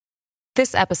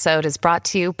This episode is brought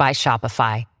to you by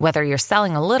Shopify. Whether you're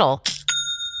selling a little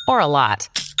or a lot,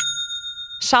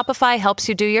 Shopify helps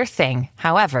you do your thing,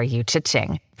 however you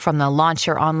cha-ching. From the launch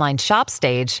your online shop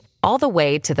stage, all the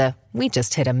way to the we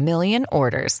just hit 1 million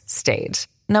orders stage.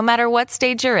 No matter what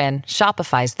stage you're in,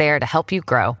 Shopify's there to help you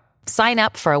grow. Sign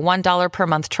up for a $1 per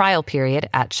month trial period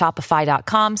at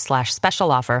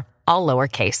shopify.com/special offer, all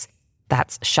lowercase.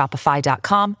 That's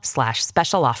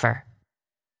shopify.com/special offer.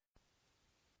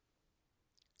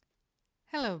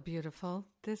 Hello, beautiful.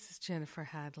 This is Jennifer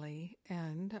Hadley,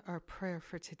 and our prayer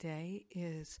for today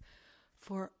is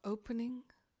for opening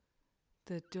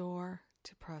the door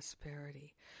to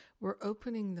prosperity. We're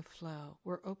opening the flow.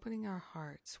 We're opening our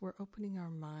hearts. We're opening our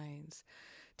minds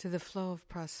to the flow of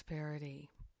prosperity.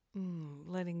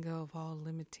 Letting go of all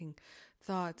limiting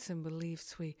thoughts and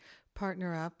beliefs. We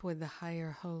partner up with the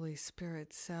higher Holy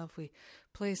Spirit self. We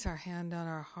place our hand on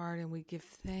our heart and we give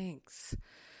thanks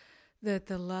that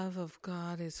the love of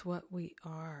God is what we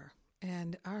are,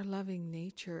 and our loving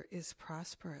nature is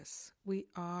prosperous. We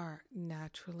are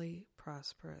naturally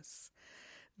prosperous.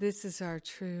 This is our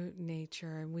true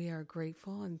nature, and we are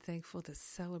grateful and thankful to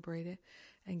celebrate it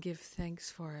and give thanks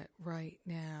for it right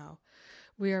now.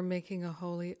 We are making a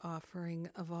holy offering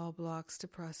of all blocks to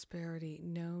prosperity,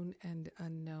 known and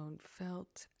unknown,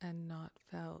 felt and not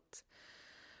felt.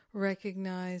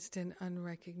 Recognized and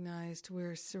unrecognized,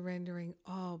 we're surrendering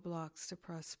all blocks to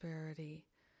prosperity.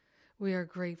 We are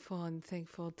grateful and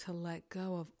thankful to let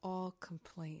go of all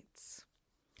complaints.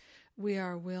 We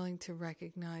are willing to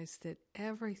recognize that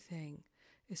everything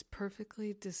is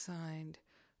perfectly designed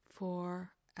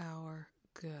for our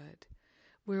good.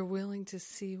 We're willing to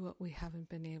see what we haven't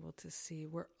been able to see.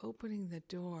 We're opening the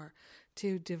door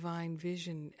to divine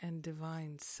vision and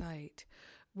divine sight.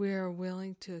 We are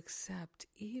willing to accept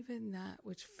even that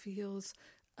which feels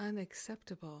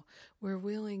unacceptable. We're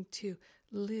willing to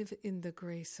live in the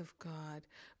grace of God.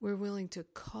 We're willing to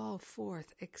call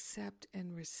forth, accept,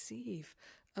 and receive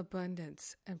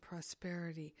abundance and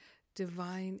prosperity,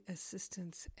 divine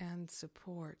assistance and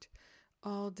support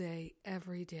all day,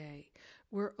 every day.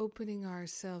 We're opening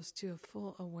ourselves to a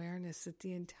full awareness that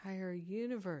the entire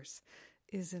universe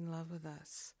is in love with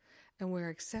us. And we're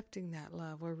accepting that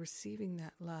love. We're receiving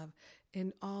that love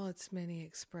in all its many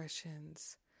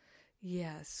expressions.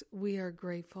 Yes, we are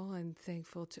grateful and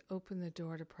thankful to open the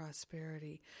door to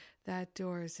prosperity. That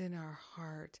door is in our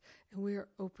heart, and we are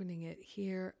opening it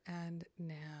here and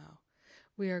now.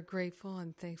 We are grateful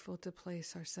and thankful to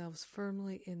place ourselves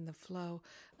firmly in the flow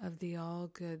of the all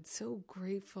good. So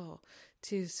grateful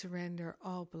to surrender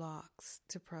all blocks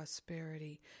to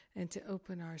prosperity and to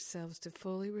open ourselves to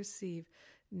fully receive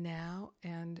now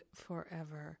and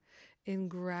forever. In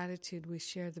gratitude, we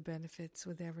share the benefits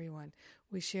with everyone.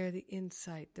 We share the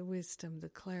insight, the wisdom, the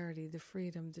clarity, the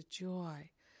freedom, the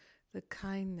joy, the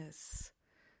kindness,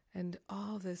 and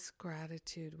all this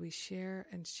gratitude. We share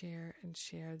and share and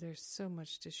share. There's so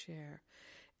much to share.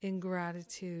 In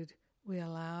gratitude, we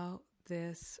allow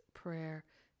this prayer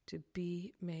to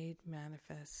be made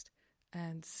manifest.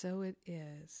 And so it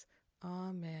is.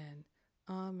 Amen.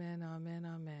 Amen, amen,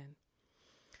 amen.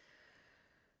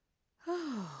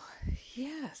 Oh,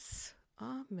 yes.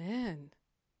 Amen.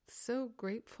 So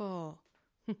grateful.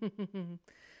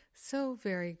 So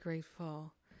very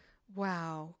grateful.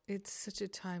 Wow. It's such a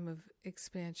time of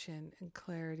expansion and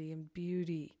clarity and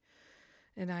beauty.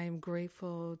 And I am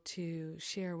grateful to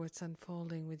share what's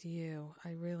unfolding with you.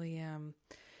 I really am.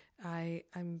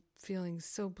 I'm feeling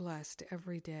so blessed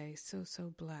every day. So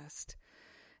blessed.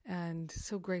 And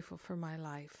so grateful for my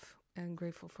life. And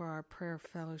grateful for our prayer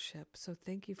fellowship. So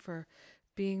thank you for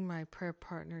being my prayer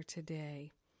partner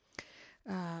today.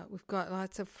 We've got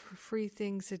lots of free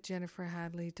things at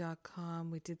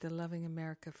jenniferhadley.com. We did the Loving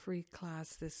America free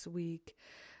class this week.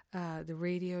 The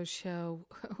radio show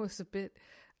was a bit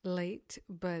late,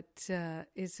 but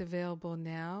it's available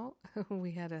now.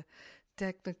 We had a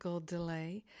technical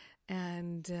delay.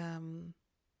 And,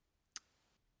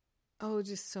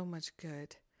 just so much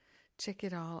good. Check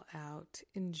it all out.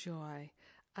 Enjoy.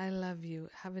 I love you.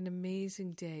 Have an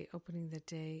amazing day opening the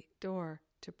door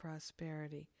to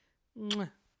prosperity.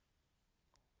 Mwah.